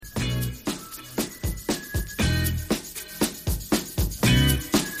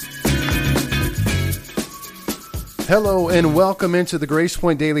Hello and welcome into the Grace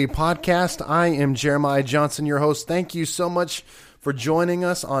Point Daily Podcast. I am Jeremiah Johnson, your host. Thank you so much for joining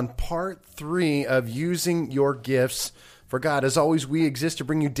us on part 3 of using your gifts for God. As always, we exist to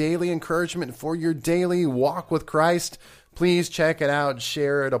bring you daily encouragement for your daily walk with Christ. Please check it out,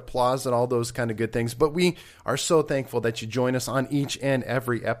 share it, applause it, all those kind of good things. But we are so thankful that you join us on each and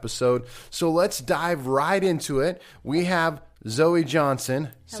every episode. So let's dive right into it. We have Zoe Johnson.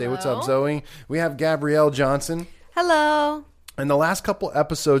 Say what's up, Zoe. We have Gabrielle Johnson. Hello. In the last couple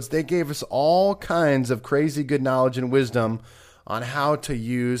episodes, they gave us all kinds of crazy good knowledge and wisdom on how to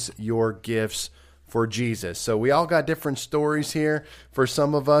use your gifts for Jesus. So we all got different stories here. For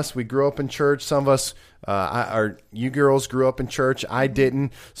some of us, we grew up in church. Some of us, you girls grew up in church. I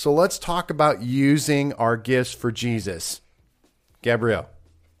didn't. So let's talk about using our gifts for Jesus. Gabrielle.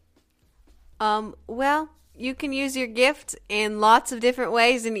 Well, you can use your gift in lots of different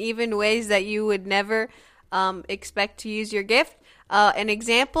ways, and even ways that you would never expect to use your gift. An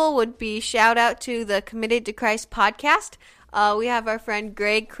example would be shout out to the Committed to Christ podcast. We have our friend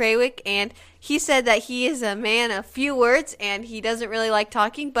Greg Krawick, and he said that he is a man of few words and he doesn't really like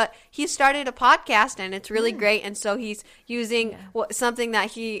talking, but he started a podcast and it's really great. And so he's using something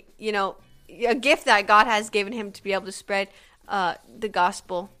that he, a gift that God has given him to be able to spread the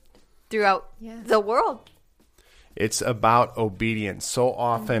gospel throughout the world. It's about obedience. So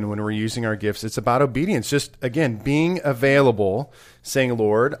often when we're using our gifts, it's about obedience. Just, again, being available, saying,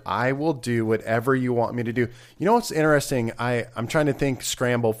 Lord, I will do whatever you want me to do. You know what's interesting? I'm trying to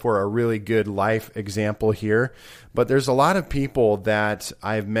scramble for a really good life example here. But there's a lot of people that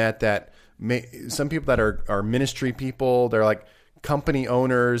I've met some people that are ministry people. They're like company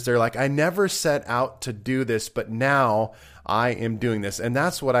owners. They're like, I never set out to do this, but now I am doing this. And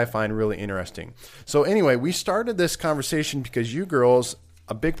that's what I find really interesting. So anyway, we started this conversation because you girls,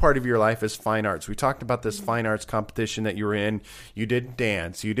 a big part of your life is fine arts. We talked about this fine arts competition that you were in. You did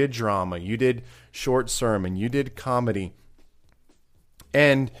dance, you did drama, you did short sermon, you did comedy.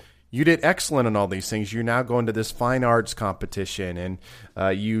 And you did excellent in all these things. You're now going to this fine arts competition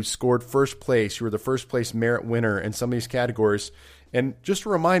and you scored first place. You were the first place merit winner in some of these categories. And just to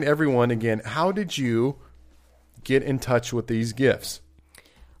remind everyone again, how did you get in touch with these gifts?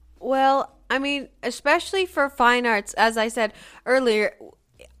 Well, I mean, especially for fine arts, as I said earlier,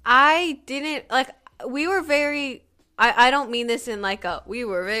 I didn't we were very, I don't mean this in we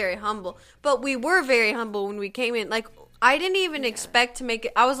were very humble, but we were very humble when we came in. I didn't even expect to make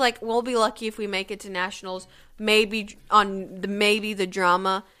it. I was like, we'll be lucky if we make it to nationals, maybe the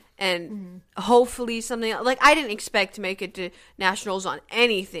drama, and hopefully something I didn't expect to make it to nationals on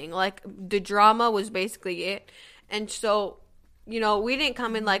anything. The drama was basically it. And so, we didn't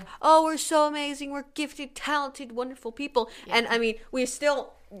come in oh, we're so amazing, we're gifted, talented, wonderful people. Yeah. And I mean, we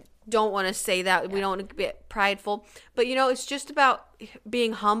still don't want to say that. We don't want to be prideful. But, it's just about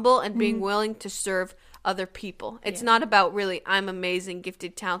being humble and being willing to serve other people. It's not about really, I'm amazing,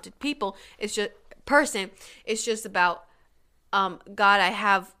 gifted, talented people. It's just about,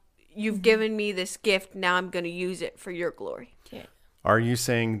 God, you've given me this gift. Now I'm going to use it for your glory. Yeah. Are you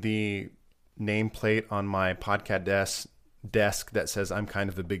saying the nameplate on my podcast desk that says I'm kind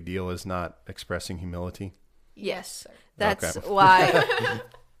of a big deal is not expressing humility? Yes. That's why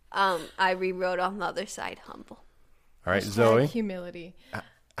I rewrote on the other side, humble. All right, Zoe. Humility.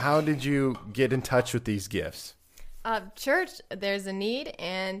 How did you get in touch with these gifts? Church, there's a need,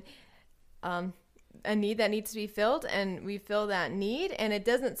 and a need that needs to be filled, and we fill that need. And it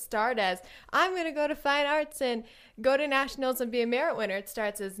doesn't start as, I'm going to go to fine arts and go to nationals and be a merit winner. It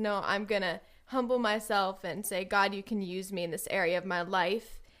starts as, no, I'm going to humble myself and say, God, you can use me in this area of my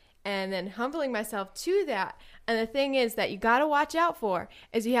life. And then humbling myself to that. And the thing is that you got to watch out for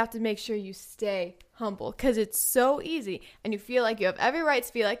is you have to make sure you stay humble, because it's so easy. And you feel like you have every right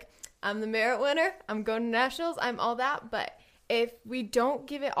to be like, I'm the merit winner, I'm going to nationals, I'm all that. But if we don't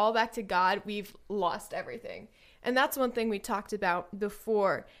give it all back to God, we've lost everything. And that's one thing we talked about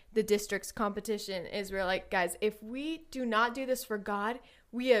before the district's competition is we're like, guys, if we do not do this for God,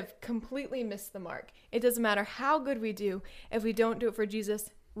 we have completely missed the mark. It doesn't matter how good we do. If we don't do it for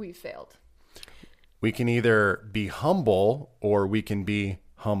Jesus, we failed. We can either be humble or we can be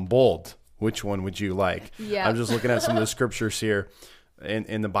humbled. Which one would you like? Yeah. I'm just looking at some of the scriptures here.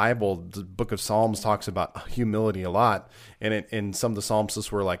 In the Bible, the book of Psalms talks about humility a lot. And in some of the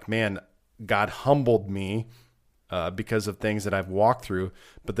psalmists were like, man, God humbled me because of things that I've walked through.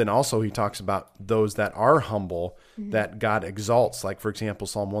 But then also he talks about those that are humble, that God exalts. Like, for example,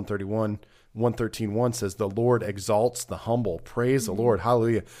 Psalm 113:1 says, the Lord exalts the humble. Praise the Lord.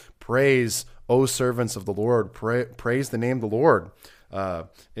 Hallelujah. Praise, O servants of the Lord. Praise the name of the Lord.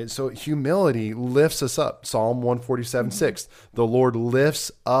 And so humility lifts us up. Psalm 147:6. The Lord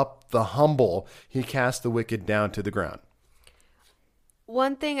lifts up the humble. He casts the wicked down to the ground.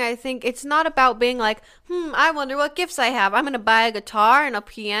 One thing I think, it's not about being like, I wonder what gifts I have. I'm going to buy a guitar and a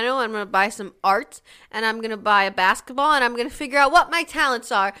piano. I'm going to buy some art, and I'm going to buy a basketball, and I'm going to figure out what my talents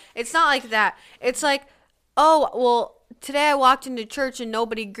are. It's not like that. It's like, oh, well, today I walked into church and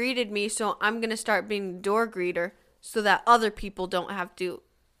nobody greeted me, so I'm going to start being the door greeter so that other people don't have to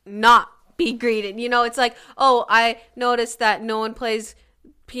not be greeted. You know, it's like, oh, I noticed that no one plays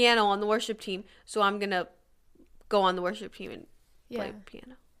piano on the worship team, so I'm going to go on the worship team and play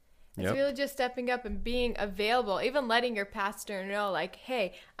piano. It's Yep. really just stepping up and being available, even letting your pastor know, like,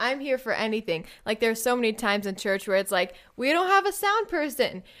 hey, I'm here for anything. Like, there's so many times in church where it's like, we don't have a sound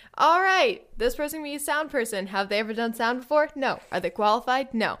person. All right, this person can be a sound person. Have they ever done sound before? No. Are they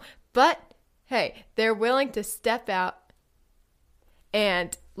qualified? No. But, hey, they're willing to step out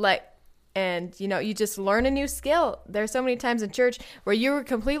and you just learn a new skill. There's so many times in church where you were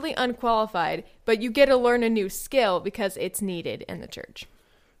completely unqualified, but you get to learn a new skill because it's needed in the church.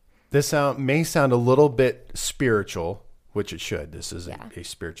 This may sound a little bit spiritual, which it should. This is a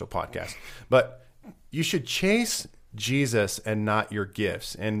spiritual podcast. But you should chase Jesus and not your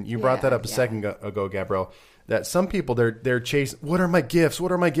gifts. And you brought that up a second ago, Gabrielle, that some people, they're chasing, what are my gifts?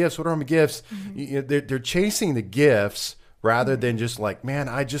 What are my gifts? What are my gifts? Mm-hmm. They're chasing the gifts rather than just like, man,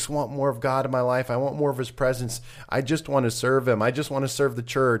 I just want more of God in my life. I want more of his presence. I just want to serve him. I just want to serve the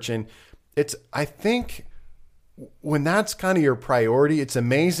church. And I think when that's kind of your priority, it's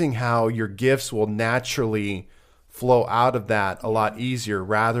amazing how your gifts will naturally flow out of that a lot easier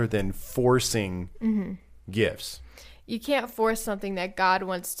rather than forcing gifts. You can't force something that God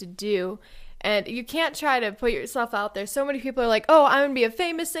wants to do. And you can't try to put yourself out there. So many people are like, oh, I'm going to be a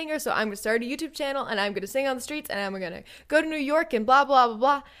famous singer, so I'm going to start a YouTube channel, and I'm going to sing on the streets, and I'm going to go to New York, and blah, blah, blah,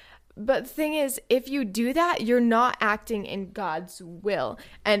 blah. But the thing is, if you do that, you're not acting in God's will.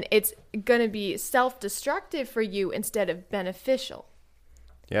 And it's going to be self-destructive for you instead of beneficial.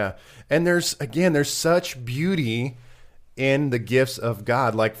 Yeah. And there's such beauty in the gifts of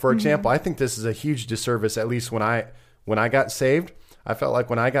God. Like, for example, I think this is a huge disservice, at least when I got saved. I felt like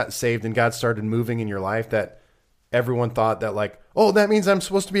when I got saved and God started moving in your life, that everyone thought that like, oh, that means I'm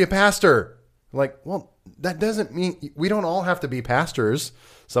supposed to be a pastor. Like, well, that doesn't mean we don't all have to be pastors.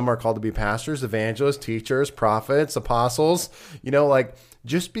 Some are called to be pastors, evangelists, teachers, prophets, apostles. You know, like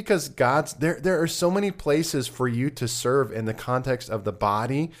just because there are so many places for you to serve in the context of the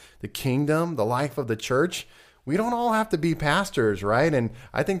body, the kingdom, the life of the church. We don't all have to be pastors, right? And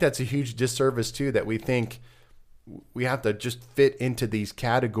I think that's a huge disservice too, that we think we have to just fit into these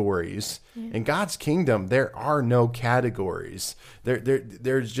categories. In God's kingdom, there are no categories.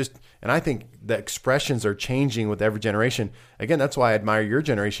 There's just, and I think the expressions are changing with every generation. Again, that's why I admire your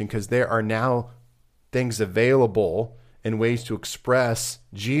generation, because there are now things available and ways to express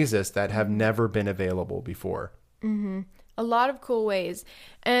Jesus that have never been available before. Mm-hmm. A lot of cool ways.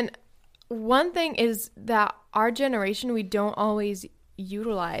 And one thing is that our generation, we don't always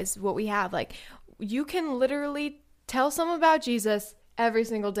utilize what we have. Like, you can literally tell someone about Jesus every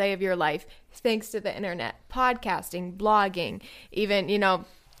single day of your life thanks to the internet, podcasting, blogging, even, YouTube,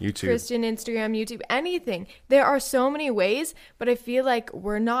 Christian Instagram, YouTube, anything. There are so many ways, but I feel like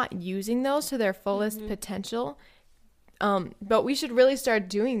we're not using those to their fullest potential. But we should really start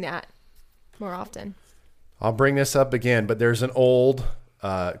doing that more often. I'll bring this up again, but there's an old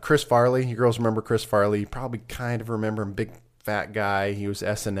Chris Farley. You girls remember Chris Farley? You probably kind of remember him, big fat guy. He was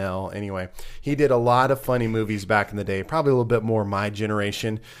SNL. Anyway, he did a lot of funny movies back in the day, probably a little bit more my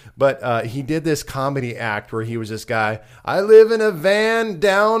generation. But he did this comedy act where he was this guy, I live in a van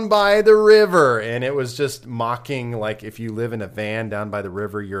down by the river. And it was just mocking, like, if you live in a van down by the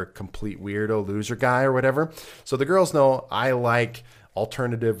river, you're a complete weirdo loser guy or whatever. So the girls know I like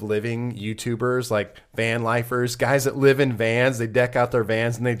alternative living YouTubers, like van lifers, guys that live in vans. They deck out their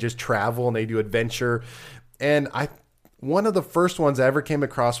vans and they just travel and they do adventure. And one of the first ones I ever came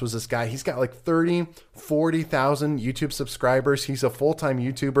across was this guy. He's got like 40,000 YouTube subscribers. He's a full-time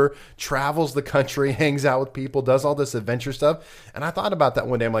YouTuber, travels the country, hangs out with people, does all this adventure stuff. And I thought about that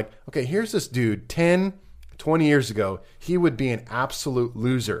one day. I'm like, okay, here's this dude 10, 20 years ago. He would be an absolute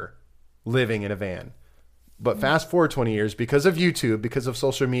loser living in a van. But fast forward 20 years, because of YouTube, because of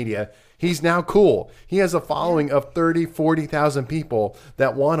social media, he's now cool. He has a following of 30, 40,000 people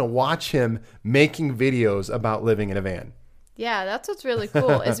that want to watch him making videos about living in a van. Yeah, that's what's really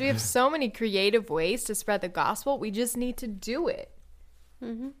cool is we have so many creative ways to spread the gospel. We just need to do it.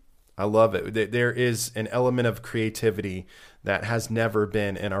 Mm-hmm. I love it. There is an element of creativity that has never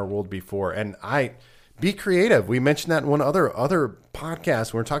been in our world before. And Be creative. We mentioned that in one other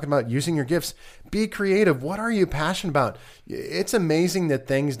podcast when we're talking about using your gifts. Be creative. What are you passionate about? It's amazing the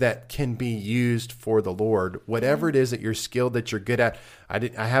things that can be used for the Lord, whatever it is that you're skilled, that you're good at. I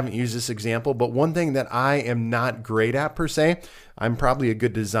haven't used this example, but one thing that I am not great at per se, I'm probably a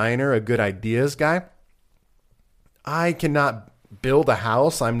good designer, a good ideas guy. I cannot build a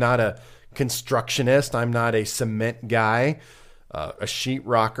house. I'm not a constructionist. I'm not a cement guy, a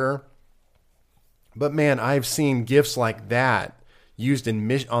sheetrocker. But man, I've seen gifts like that used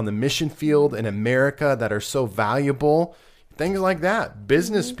on the mission field in America that are so valuable. Things like that.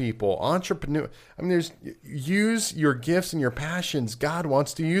 Business people, entrepreneur. I mean, use your gifts and your passions. God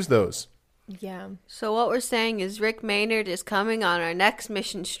wants to use those. Yeah. So what we're saying is Rick Maynard is coming on our next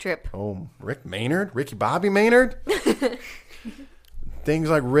mission trip. Oh, Rick Maynard? Ricky Bobby Maynard? Things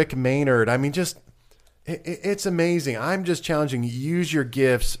like Rick Maynard. I mean, just it's amazing. I'm just challenging you. Use your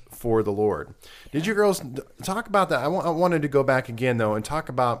gifts for the Lord. Did you girls talk about that? I wanted to go back again, though, and talk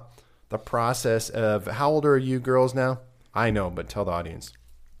about the process of how old are you girls now? I know, but tell the audience.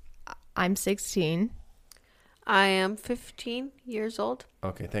 I'm 16. I am 15 years old.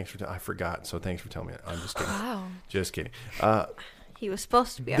 Okay, thanks for I forgot, so thanks for telling me that. I'm just kidding. Wow. Just kidding. He was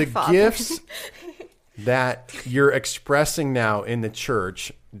supposed to be our The father. gifts that you're expressing now in the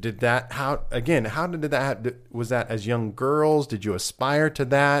church, how did that, was that as young girls? Did you aspire to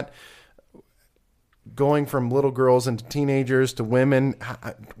that? Going from little girls into teenagers to women,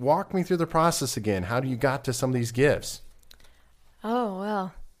 walk me through the process again. How do you got to some of these gifts? Oh,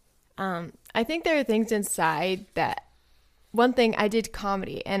 well, I think there are things inside that, one thing, I did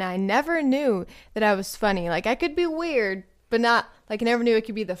comedy, and I never knew that I was funny. Like, I could be weird, but not, like, I never knew it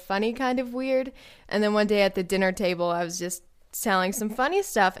could be the funny kind of weird. And then one day at the dinner table, I was just telling some funny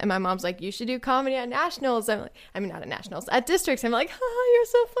stuff, and my mom's like, you should do comedy at nationals. I'm like, I mean, not at nationals, at districts. I'm like, oh, you're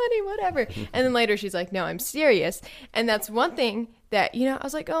so funny, whatever. And then later she's like, no, I'm serious. And that's one thing that, I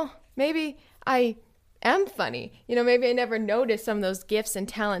was like, oh, maybe I am funny. Maybe I never noticed some of those gifts and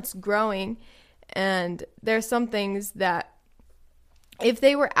talents growing. And there's some things that if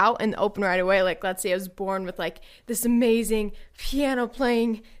they were out in the open right away, like let's say I was born with like this amazing piano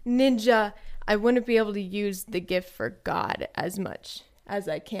playing ninja, I wouldn't be able to use the gift for God as much as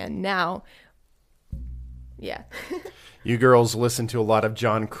I can now. Yeah. You girls listen to a lot of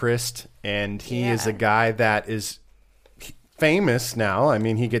John Crist, and he is a guy that is famous now. I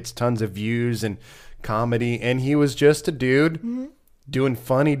mean, he gets tons of views and comedy, and he was just a dude doing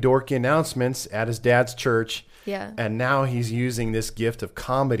funny, dorky announcements at his dad's church. Yeah. And now he's using this gift of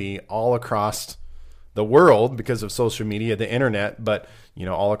comedy all across the world because of social media, the internet, but,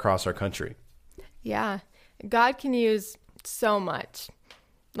 all across our country. Yeah. God can use so much.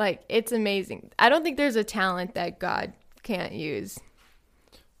 Like, it's amazing. I don't think there's a talent that God can't use.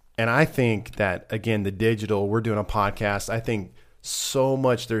 And I think that, again, we're doing a podcast. I think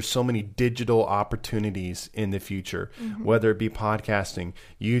there's so many digital opportunities in the future, whether it be podcasting,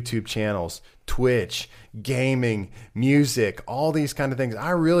 YouTube channels, Twitch, gaming, music, all these kind of things.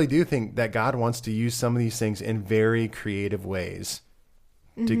 I really do think that God wants to use some of these things in very creative ways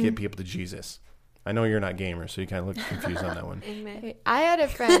to get people to Jesus. I know you're not gamers, so you kind of look confused on that one. Amen. I had a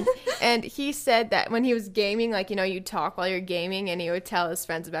friend, and he said that when he was gaming, like, you talk while you're gaming, and he would tell his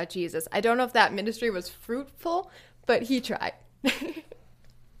friends about Jesus. I don't know if that ministry was fruitful, but he tried.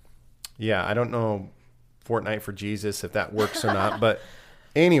 Yeah, I don't know Fortnite for Jesus, if that works or not. But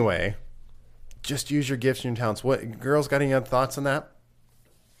anyway, just use your gifts and your talents. What, girls, got any other thoughts on that?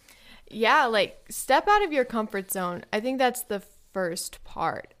 Yeah, like, step out of your comfort zone. I think that's the first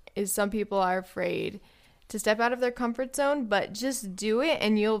part. Is some people are afraid to step out of their comfort zone, but just do it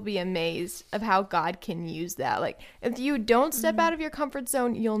and you'll be amazed of how God can use that. Like, if you don't step out of your comfort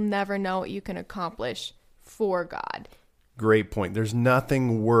zone, you'll never know what you can accomplish for God. Great point. There's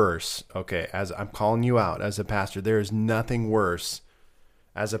nothing worse. Okay, as I'm calling you out as a pastor, there is nothing worse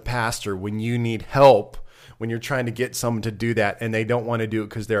as a pastor when you need help, when you're trying to get someone to do that and they don't want to do it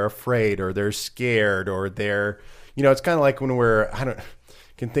because they're afraid or they're scared or they're, it's kind of like when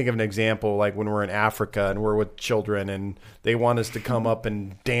can think of an example like when we're in Africa and we're with children and they want us to come up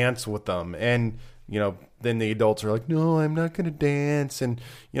and dance with them. And, then the adults are like, no, I'm not going to dance. And,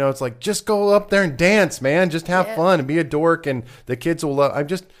 it's like, just go up there and dance, man. Just have fun and be a dork. And the kids will love.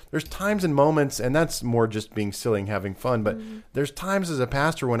 There's times and moments, and that's more just being silly and having fun. But there's times as a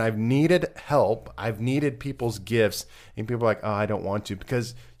pastor when I've needed help. I've needed people's gifts. And people are like, oh, I don't want to.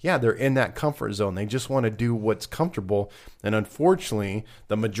 Because, they're in that comfort zone. They just want to do what's comfortable. And unfortunately,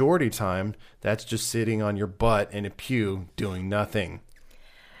 the majority of the time, that's just sitting on your butt in a pew doing nothing.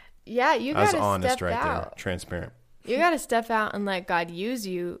 Yeah, you gotta honest step right out. there, transparent. You got to step out and let God use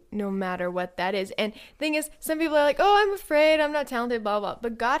you no matter what that is. And thing is, some people are like, oh, I'm afraid, I'm not talented, blah, blah.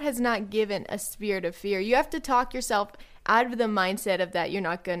 But God has not given a spirit of fear. You have to talk yourself out of the mindset of that you're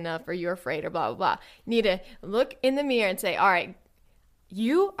not good enough or you're afraid or blah, blah, blah. You need to look in the mirror and say, all right,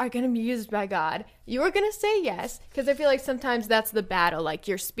 you are going to be used by God. You are going to say yes. Because I feel like sometimes that's the battle. Like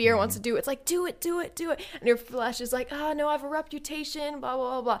your spirit wants to do it. It's like, do it, do it, do it. And your flesh is like, oh, no, I have a reputation, blah,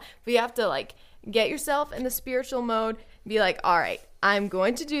 blah, blah, blah. But you have to like get yourself in the spiritual mode. Be like, all right, I'm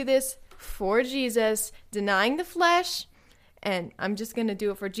going to do this for Jesus, denying the flesh. And I'm just going to do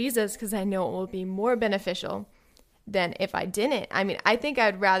it for Jesus because I know it will be more beneficial than if I didn't. I mean, I think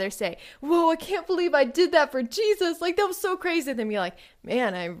I'd rather say, whoa, I can't believe I did that for Jesus. Like, that was so crazy. Than be like,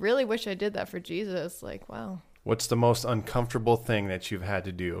 man, I really wish I did that for Jesus. Like, wow. What's the most uncomfortable thing that you've had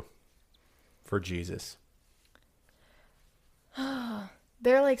to do for Jesus?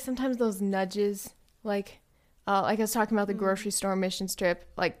 There are like sometimes those nudges, like I was talking about the grocery store missions trip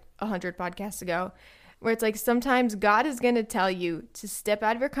like 100 podcasts ago, where it's like sometimes God is going to tell you to step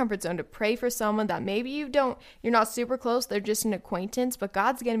out of your comfort zone to pray for someone that maybe you're not super close, they're just an acquaintance, but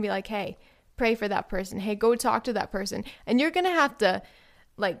God's going to be like, hey, pray for that person. Hey, go talk to that person. And you're going to have to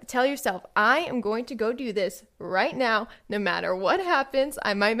like tell yourself, I am going to go do this right now, no matter what happens.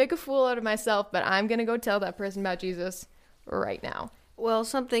 I might make a fool out of myself, but I'm going to go tell that person about Jesus right now. Well,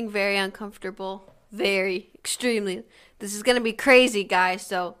 something very uncomfortable, very extremely. This is going to be crazy, guys,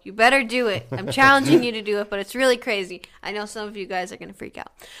 so you better do it. I'm challenging you to do it, but it's really crazy. I know some of you guys are going to freak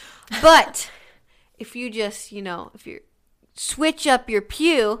out. But if you just, if you switch up your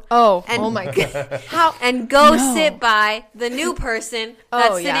pew. Oh my God. And go sit by the new person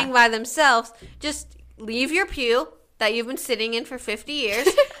that's sitting by themselves. Just leave your pew that you've been sitting in for 50 years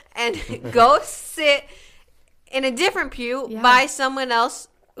and go sit in a different pew by someone else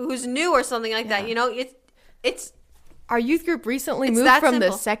who's new or something like that. It's our youth group recently moved from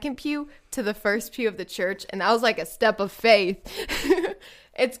the second pew to the first pew of the church, and that was like a step of faith.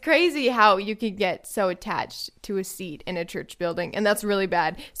 It's crazy how you can get so attached to a seat in a church building, and that's really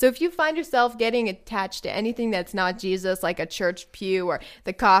bad. So if you find yourself getting attached to anything that's not Jesus, like a church pew or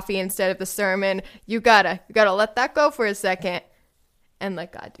the coffee instead of the sermon, you gotta let that go for a second and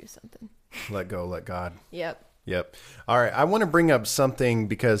let God do something. Let go, let God. Yep. All right. I want to bring up something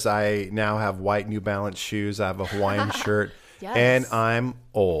because I now have white New Balance shoes. I have a Hawaiian shirt. Yes. And I'm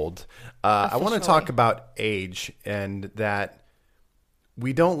old. I want to talk about age and that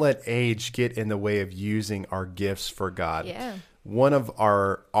we don't let age get in the way of using our gifts for God. Yeah. One of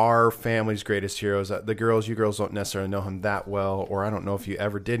our family's greatest heroes, you girls don't necessarily know him that well, or I don't know if you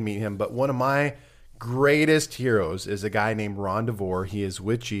ever did meet him, but one of my greatest heroes is a guy named Ron DeVore. He is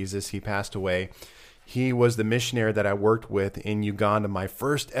with Jesus. He passed away. He was the missionary that I worked with in Uganda, my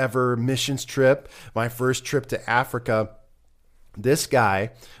first ever missions trip, my first trip to Africa. This guy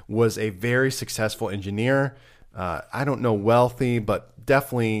was a very successful engineer. I don't know wealthy, but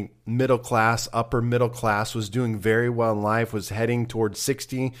definitely middle class, upper middle class, was doing very well in life, was heading towards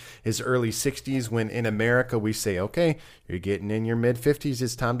 60, his early 60s, when in America we say, okay, you're getting in your mid 50s,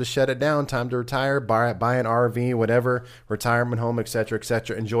 it's time to shut it down, time to retire, buy an RV, whatever, retirement home,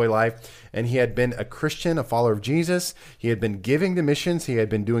 etc., enjoy life. And he had been a Christian, a follower of Jesus. He had been giving to missions. He had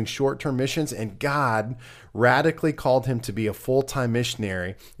been doing short-term missions, and God radically called him to be a full-time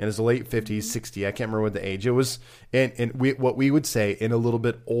missionary in his late 50s, 60. I can't remember what the age. It was what we would say in a little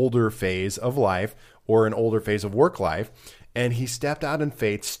bit older phase of life or an older phase of work life. And he stepped out in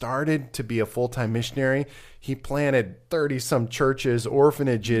faith, started to be a full-time missionary. He planted 30-some churches,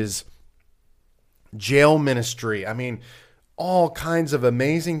 orphanages, jail ministry. I mean, all kinds of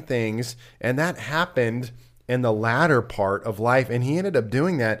amazing things. And that happened in the latter part of life. And he ended up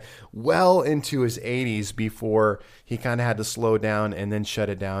doing that well into his 80s before he kind of had to slow down and then shut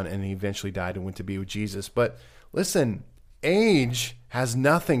it down. And he eventually died and went to be with Jesus. But listen, age has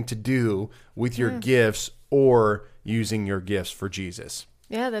nothing to do with your gifts or using your gifts for Jesus.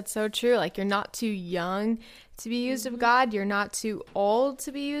 Yeah, that's so true. Like, you're not too young to be used of God. You're not too old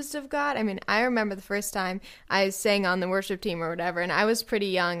to be used of God. I mean, I remember the first time I sang on the worship team or whatever, and I was pretty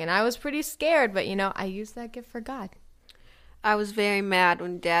young and I was pretty scared, but I used that gift for God. I was very mad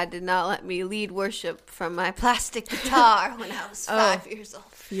when Dad did not let me lead worship from my plastic guitar when I was 5 years old.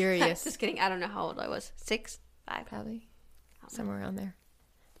 Furious. Just kidding. I don't know how old I was. 6, 5. Probably. Somewhere around there.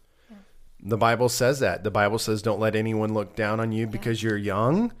 The Bible says that. The Bible says don't let anyone look down on you because you're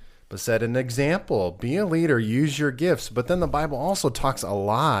young, but set an example. Be a leader. Use your gifts. But then the Bible also talks a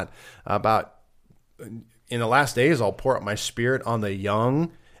lot about, in the last days, I'll pour out my spirit on the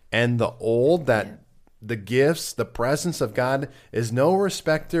young and the old. That the gifts, the presence of God is no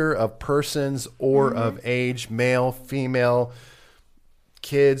respecter of persons or of age, male, female,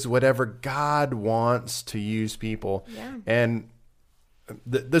 kids, whatever. God wants to use people. Yeah. And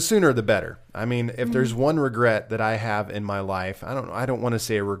the sooner the better. I mean, if there's one regret that I have in my life, I don't want to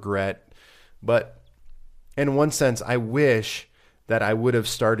say a regret, but in one sense, I wish that I would have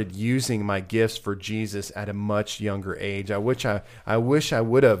started using my gifts for Jesus at a much younger age. I wish I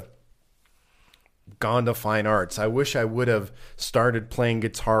would have gone to fine arts. I wish I would have started playing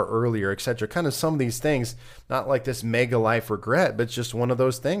guitar earlier, etc. Kind of some of these things, not like this mega life regret, but just one of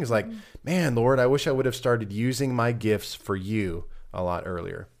those things like, man, Lord, I wish I would have started using my gifts for you a lot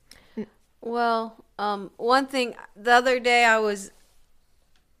earlier. Well, one thing, the other day I was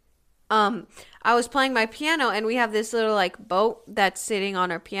playing my piano, and we have this little like boat that's sitting on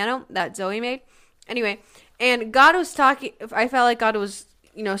our piano that Zoe made. Anyway, and God was talking. I felt like God was,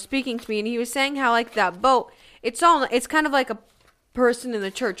 speaking to me, and he was saying how like that boat, it's kind of like a person in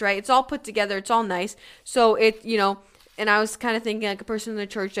the church, right? It's all put together. It's all nice. So and I was kind of thinking like a person in the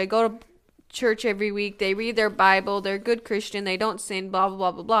church. They go to church every week. They read their Bible. They're a good Christian. They don't sin, blah, blah,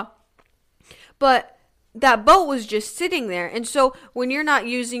 blah, blah, blah. But that boat was just sitting there. And so when you're not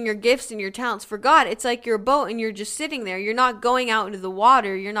using your gifts and your talents for God, it's like you're a boat and you're just sitting there. You're not going out into the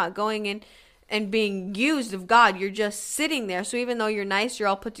water. You're not going in and being used of God. You're just sitting there. So even though you're nice, you're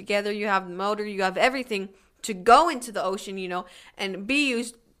all put together, you have the motor, you have everything to go into the ocean, and be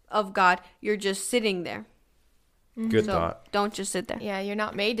used of God, you're just sitting there. Good So thought. don't just sit there. Yeah, you're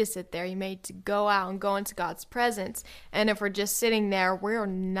not made to sit there. You're made to go out and go into God's presence. And if we're just sitting there, we're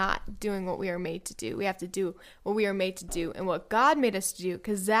not doing what we are made to do. We have to do what we are made to do and what God made us to do,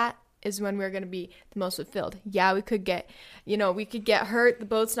 because that is when we're going to be the most fulfilled. Yeah, we could get hurt. The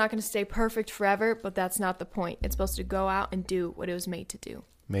boat's not going to stay perfect forever, but that's not the point. It's supposed to go out and do what it was made to do.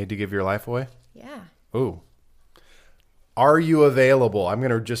 Made to give your life away? Yeah. Ooh. Are you available? I'm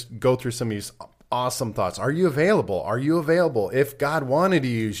going to just go through some of these awesome thoughts. Are you available? Are you available? If God wanted to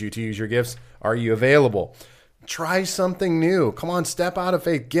use you to use your gifts, are you available? Try something new. Come on, step out of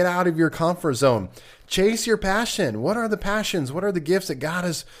faith. Get out of your comfort zone. Chase your passion. What are the passions? What are the gifts that God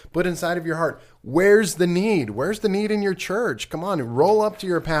has put inside of your heart? Where's the need? Where's the need in your church? Come on, roll up to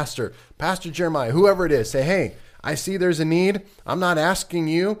your pastor, Pastor Jeremiah, whoever it is. Say, hey, I see there's a need. I'm not asking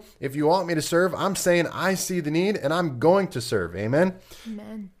you if you want me to serve. I'm saying I see the need and I'm going to serve. Amen.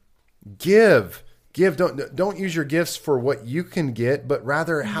 Amen. Give. Don't use your gifts for what you can get, but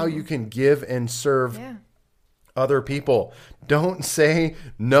rather how you can give and serve other people. Don't say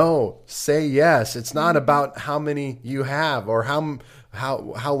no, say yes. It's not about how many you have or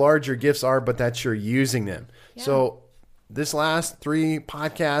how large your gifts are, but that you're using them. Yeah. So this last 3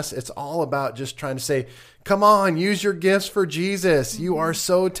 podcasts, it's all about just trying to say, come on, use your gifts for Jesus. You are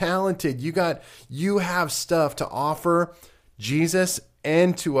so talented. You have stuff to offer Jesus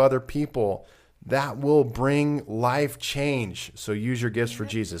and to other people that will bring life change. So use your gifts for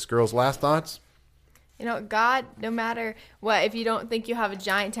Jesus. Girls, last thoughts? God, no matter what, if you don't think you have a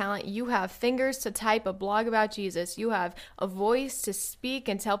giant talent, you have fingers to type a blog about Jesus. You have a voice to speak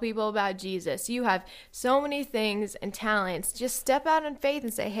and tell people about Jesus. You have so many things and talents. Just step out in faith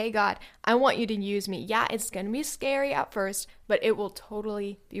and say, hey, God, I want you to use me. Yeah, it's going to be scary at first, but it will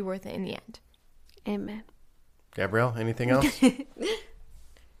totally be worth it in the end. Amen. Gabrielle, anything else?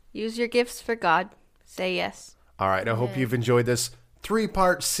 Use your gifts for God. Say yes. All right. I hope you've enjoyed this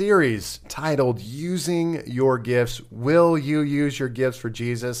 3-part series titled Using Your Gifts. Will you use your gifts for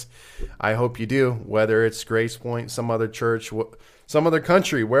Jesus? I hope you do, whether it's Grace Point, some other church, some other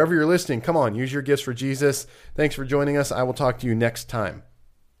country, wherever you're listening. Come on, use your gifts for Jesus. Thanks for joining us. I will talk to you next time.